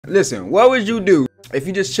Listen, what would you do if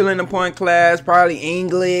you just chilling in point class, probably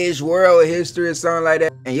English, world history, or something like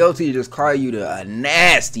that, and your teacher just call you a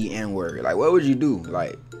nasty N-word? Like, what would you do?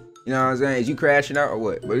 Like, you know what I'm saying? Is you crashing out or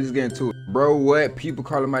what? But let's get into it. Bro, what? People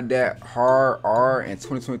calling my dad hard R in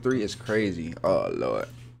 2023 is crazy. Oh, Lord.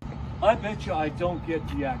 I bet you I don't get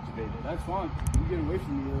deactivated. That's fine. You get away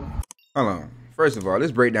from me. Hold on. First of all,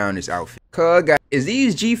 let's break down this outfit. Cuz, guys, is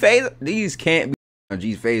these G-Phase? These can't be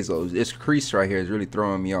G-Phase. This crease right here is really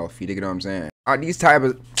throwing me off. You dig what I'm saying? These type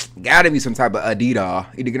of, gotta be some type of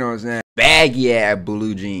Adidas. You dig what I'm saying? Baggy ass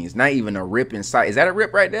blue jeans. Not even a rip in sight. Is that a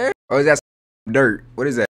rip right there? Or is that dirt? What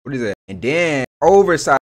is that? What is that? And then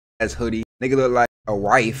oversized hoodie. Nigga look like a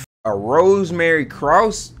wife. A rosemary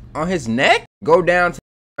cross on his neck. Go down to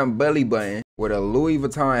the belly button with a Louis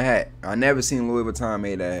Vuitton hat. I never seen Louis Vuitton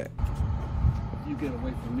made that hat. You get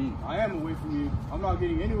away from me. I am away from you. I'm not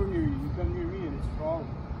getting anywhere near you. You come near me and it's a problem.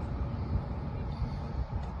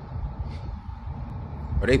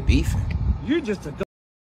 Are they beefing? You're just a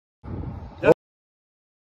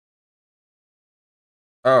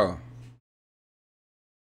Oh.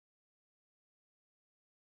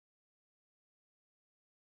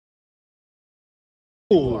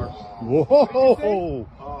 Whoa!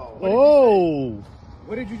 Oh!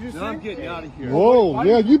 What did you just say? I'm getting out of here. Whoa!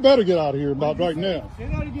 Yeah, you better get out of here about right now. Say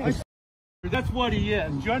that again. That's what he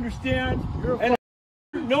is. Do you understand?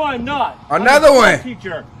 No, I'm not. Another one.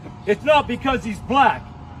 Teacher. It's not because he's black.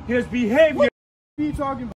 His behavior. What are you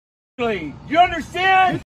talking about? You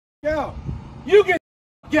understand? Yeah. You get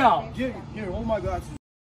out. Here, hold my glasses.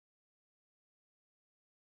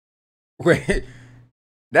 Wait.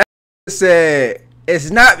 That said, it's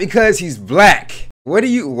not because he's black. What?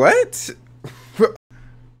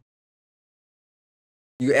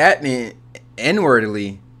 You acting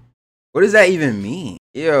N-wordly. What does that even mean?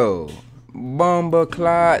 Yo, bomba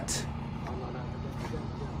clot.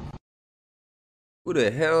 Who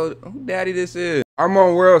the hell? Who daddy this is? I'm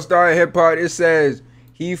on World Star Hip Hop. It says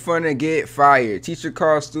he finna get fired. Teacher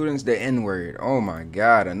calls students the N-word. Oh my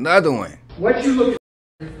God, another one. What you looking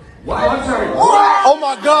at? What? I'm sorry. What? Oh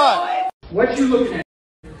my God! What you looking at?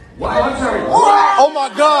 What? I'm sorry. What? Oh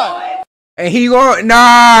my God! And he going,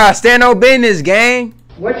 nah, stand on business, gang.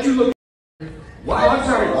 What you looking at? What? I'm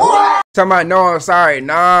sorry. What? Talking about, no, I'm sorry.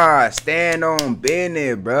 Nah, stand on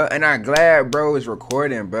business, bro. And I'm glad bro is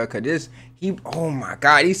recording, bro. Cause this, oh my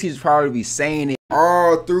God, these teachers probably be saying it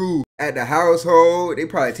all through at the household. They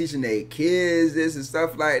probably teaching their kids this and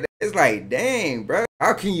stuff like that. It's like, dang, bro.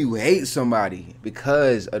 How can you hate somebody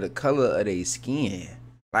because of the color of their skin?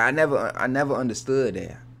 Like, I never understood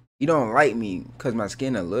that. You don't like me because my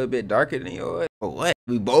skin a little bit darker than yours? For what?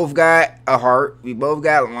 We both got a heart. We both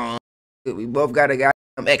got lungs. We both got a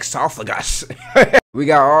goddamn esophagus. We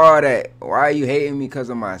got all that. Why are you hating me because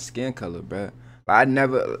of my skin color, bro? Like, I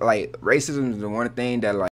never, like, racism is the one thing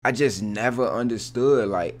that, like, I just never understood.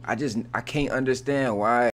 Like, I can't understand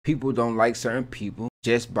why people don't like certain people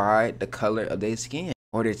just by the color of their skin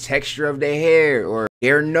or the texture of their hair or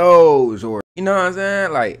their nose or, you know what I'm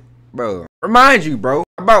saying? Like, bro, remind you, bro,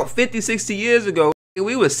 about 50, 60 years ago,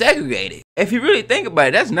 we were segregated. If you really think about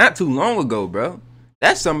it, that's not too long ago, bro.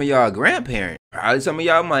 That's some of y'all grandparents. Probably some of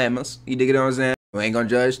y'all mamas. You dig what I'm saying? We ain't gonna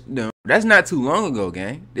judge them. That's not too long ago,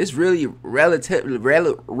 gang. This really relatively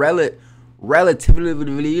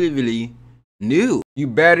new. You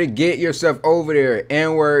better get yourself over there.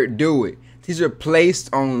 N-word, do it. Teacher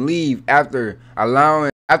placed on leave after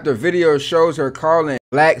video shows her calling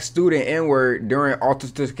black student N-word during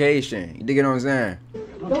altercation. You dig what I'm saying?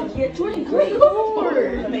 Don't get 23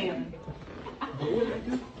 forward, ma'am.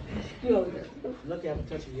 Look, I haven't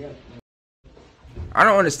touched you yet. I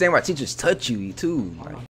don't understand why teachers touch you too.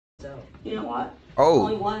 Like, You know what? oh.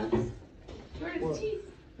 Only once. Where's the teeth?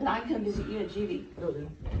 And I come visit you at GV.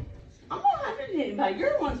 I'm not gonna hit anybody.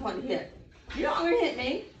 You're the ones wanting to hit. You're not gonna hit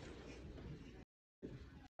me.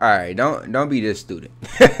 All right, don't be this student.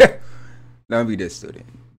 Don't be this student.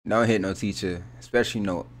 Don't hit no teacher, especially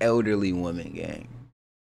no elderly woman, gang.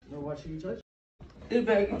 No, what should you touch? You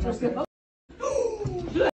better get yourself.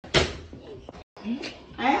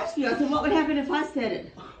 I asked you, I said, what would happen if I said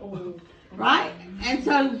it? Right? And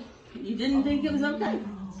so, you didn't think it was okay?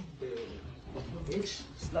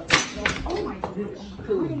 Oh my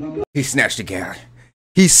goodness. He snatched the guy.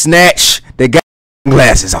 He snatched the guy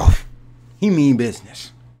glasses off. He mean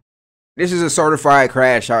business. This is a certified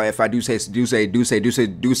crash out. If I do say so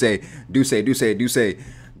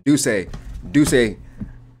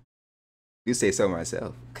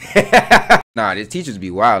myself. Nah, the teachers be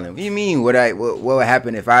wildin'. What do you mean? What would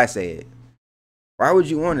happen if I say it? Why would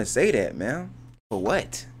you want to say that, man? For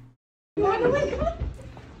what?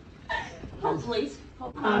 Hold, please.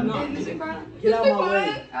 Hold. I'm not. Mr. Brown, Get out of my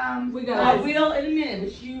way. we got. I will in a minute,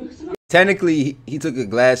 but you. Technically, he took his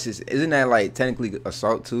glasses. Isn't that like technically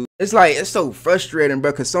assault too? It's like, it's so frustrating,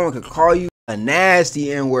 bro, because someone could call you a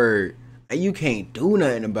nasty N-word and you can't do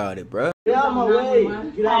nothing about it, bro. Get out of my way.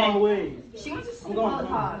 Get out of my way. She wants to see I'm going.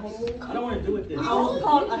 I don't want to do with this.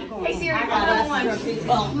 Hey Siri, I'm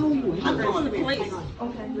calling the police.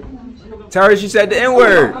 Okay. Tell her she said the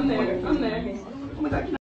N-word. I'm there.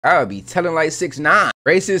 I would be telling like 6'9".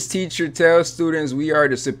 Racist teacher tells students we are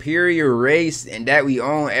the superior race and that we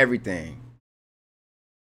own everything.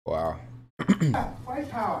 Wow. White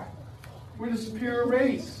power. We're the superior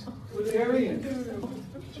race. We're the Aryans.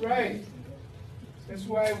 That's right. That's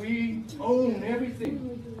why we own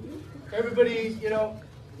everything. Everybody, you know,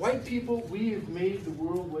 white people, we have made the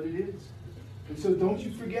world what it is. And so don't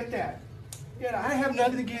you forget that. Yeah, I have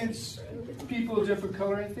nothing against people of different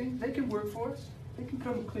color or anything. They can work for us. They can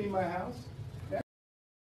come clean my house.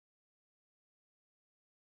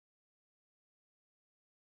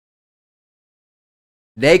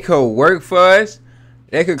 They could work for us.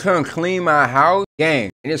 They could come clean my house. Gang,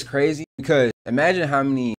 and it's crazy because imagine how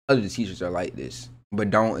many other teachers are like this, but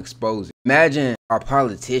don't expose it. Imagine our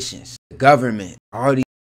politicians, the government, all these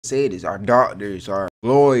say this, our doctors, our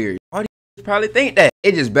lawyers, all these probably think that.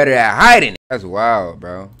 They just better at hiding it. That's wild,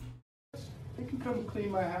 bro. They can come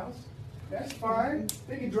clean my house. That's fine.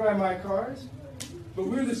 They can drive my cars. But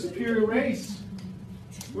we're the superior race.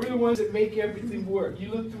 We're the ones that make everything work. You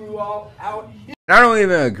look through all out here. I don't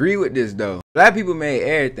even agree with this though. Black people made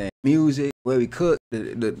everything. Music, where we cook,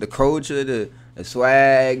 the culture, the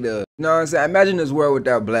swag, you know what I'm saying? Imagine this world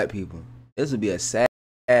without black people. This would be a sad,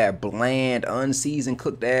 bland, unseasoned,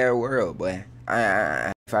 cooked ass world, boy.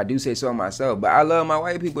 If I do say so myself. But I love my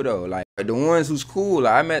white people though. Like the ones who's cool.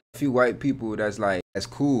 Like, I met a few white people that's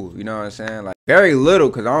cool. You know what I'm saying? Like very little,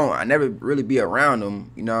 cause I never really be around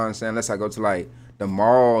them. You know what I'm saying? Unless I go to like the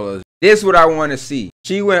mall or. This is what I want to see.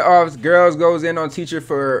 She went off. Girls goes in on teacher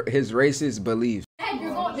for his racist beliefs. And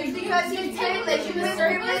you're going just because you're privileged, you was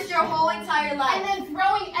privileged your whole entire life, and then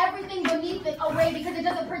throwing everything beneath it away because it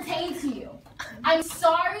doesn't pertain to you. I'm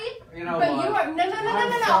sorry, you know but what? you are no.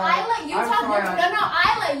 I let you talk.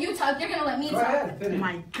 I let you talk. You're gonna let me talk. Oh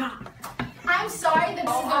my God. I'm sorry that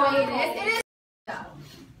this is the way it is. It is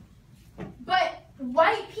though. But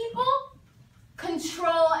white people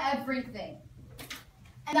control everything.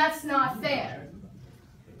 And that's not fair.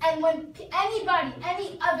 And when anybody,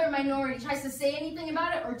 any other minority tries to say anything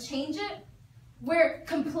about it or change it, we're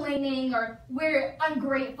complaining or we're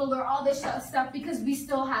ungrateful or all this stuff because we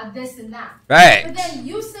still have this and that. Right. But then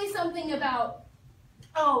you say something about,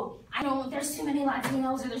 oh, I know there's too many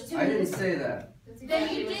Latinos or there's too many. I didn't say that.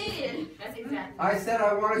 Then you did. That's exactly. I said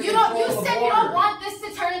I want to You said you don't want this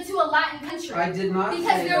to turn into a Latin country. I did not because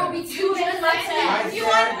say there that. will be too many Latinos. You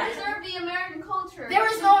want to preserve the American culture. There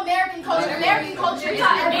is no American culture. American culture is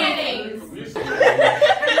everything.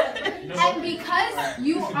 And because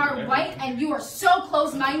you are white and you are so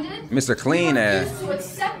close-minded, Mr. Clean you ass. refuse to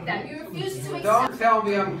accept that. You refuse to accept Don't tell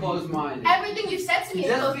me I'm closed-minded. everything you've said to me is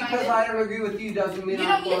Just close-minded. because I don't agree with you doesn't mean You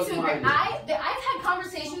I'm don't need to agree. closed-minded. I've had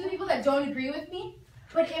conversations with people that don't agree with me,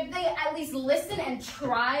 but if they at least listen and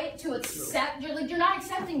try to accept, you're not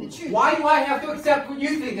accepting the truth. Why do I have to accept what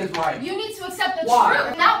you think is right? You need to accept the Why?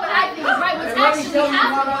 truth, not what I think is right. What's And let me actually tell you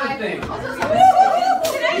one happening. other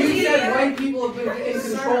thing. You said white people have been in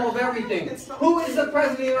control of everything. Who is the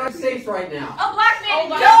president of the United States right now? A black man.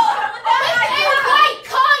 With a white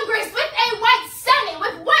Congress, with a white Senate,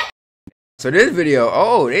 with what? So this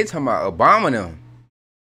video, they talking about Obama them.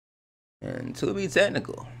 And to be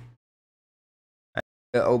technical,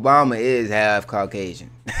 Obama is half Caucasian.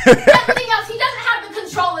 Everything else, he doesn't have the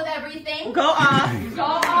control of everything. Go on.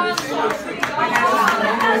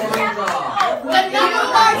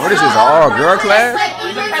 What is this, all girl class?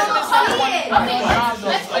 Okay,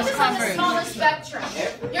 let's put this on the smaller spectrum.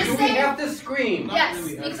 You're Do we saying have to scream? yes,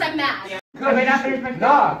 because I'm mad.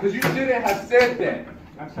 Nah, because you shouldn't have said that.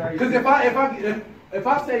 I'm sorry. Because if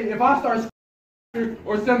I start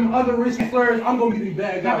or some other racial slurs, I'm gonna be the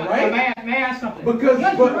bad guy, right? May I ask something? Because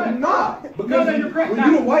Yes, you're right. because No, you're correct. when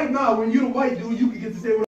you the white when you the white dude, you can get to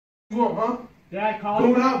say what you want, huh? Did I call But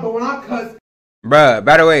you? when I cuss, Bruh,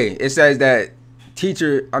 by the way, it says that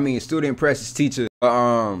student presses teacher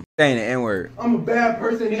saying the N-word. I'm a bad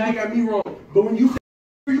person and you got me wrong. But when you say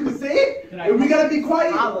you can say it, and we gotta be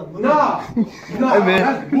quiet. Nah,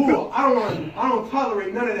 that's bull. I don't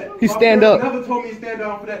tolerate none of that. He stand up. Never told me to stand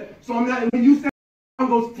down for that. So I'm not. When you say I'm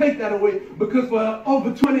gonna take that away because for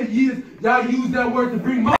over 20 years y'all use that word to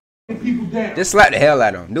bring my people down. Just slap the hell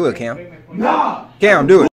out of him. Do it, Cam. Nah. Cam,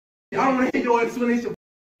 do it. I don't want to hear your explanation,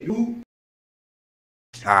 dude.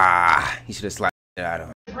 Ah, he should have slapped it out of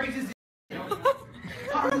him. Racist.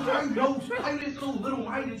 How you this so little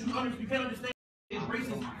minded you can't understand it's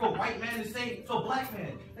racist for a white man to say to a black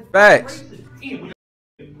man. That's Facts. Racist. Ian,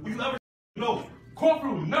 would you ever no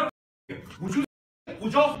corporal never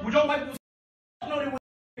would y'all white people know they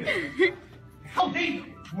would how dare you?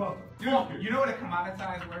 You know what a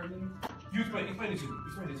commoditized word means? Explain it to me.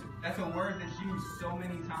 That's a word that's used so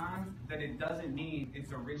many times that it doesn't mean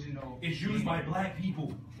its original. It's used by black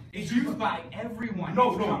people. It's used by everyone.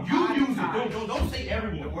 No, you use it. Don't say The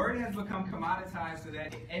everyone. word has become commoditized so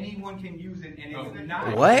that anyone can use it, and it's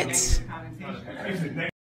not What? a negative connotation. It's a negative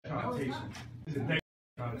connotation. It's a negative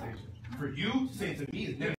connotation. For you to say it to me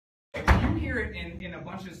is negative. When you hear it in a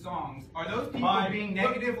bunch of songs, are those people being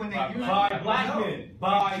negative when they use it? By black men.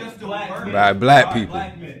 By just a black word. men. By black By people.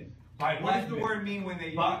 black men. By What black does the men. word mean when they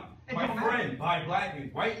use By it? my friend. By black men.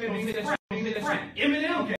 White men don't say that shit.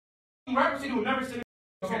 Eminem. Okay. Rappers will never say that.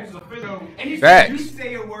 So, Facts. you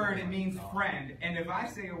say a word, it means friend, and if I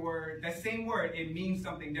say a word, that same word, it means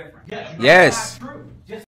something different. Yes. It's not true.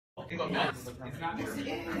 It's not. It's not true.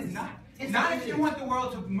 It's not. It's not if you want the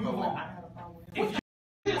world to move on. If you want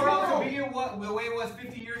the world to be the way it was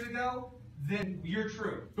 50 years ago, then you're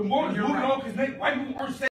true. The more it's You're moving right. on, because white people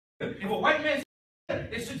aren't saying it. If a white man says it,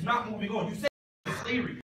 it's just not moving on. You say it's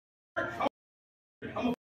slavery.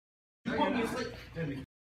 You put me in slavery.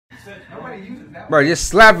 Nobody uses that Bro, word. just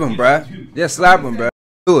slap him, bro. Just slap him, bro.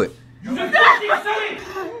 Do it. You just fucking say it.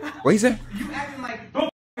 What he say? You acting like don't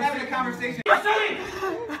having a conversation. You say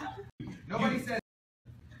it. Nobody says.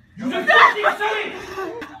 You just fucking say it.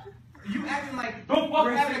 You acting like Don't we're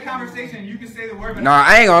fucking having say a conversation. You can say the word. But Nah,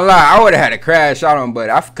 I ain't gonna lie. I would have had a crash out on him, but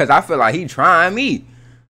cause I feel like he trying me.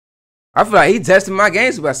 I feel like he testing my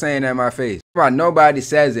games by saying that in my face. About nobody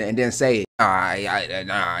says it and then say it. Nah,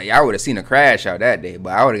 I would have seen a crash out that day,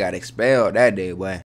 but I would have got expelled that day, boy.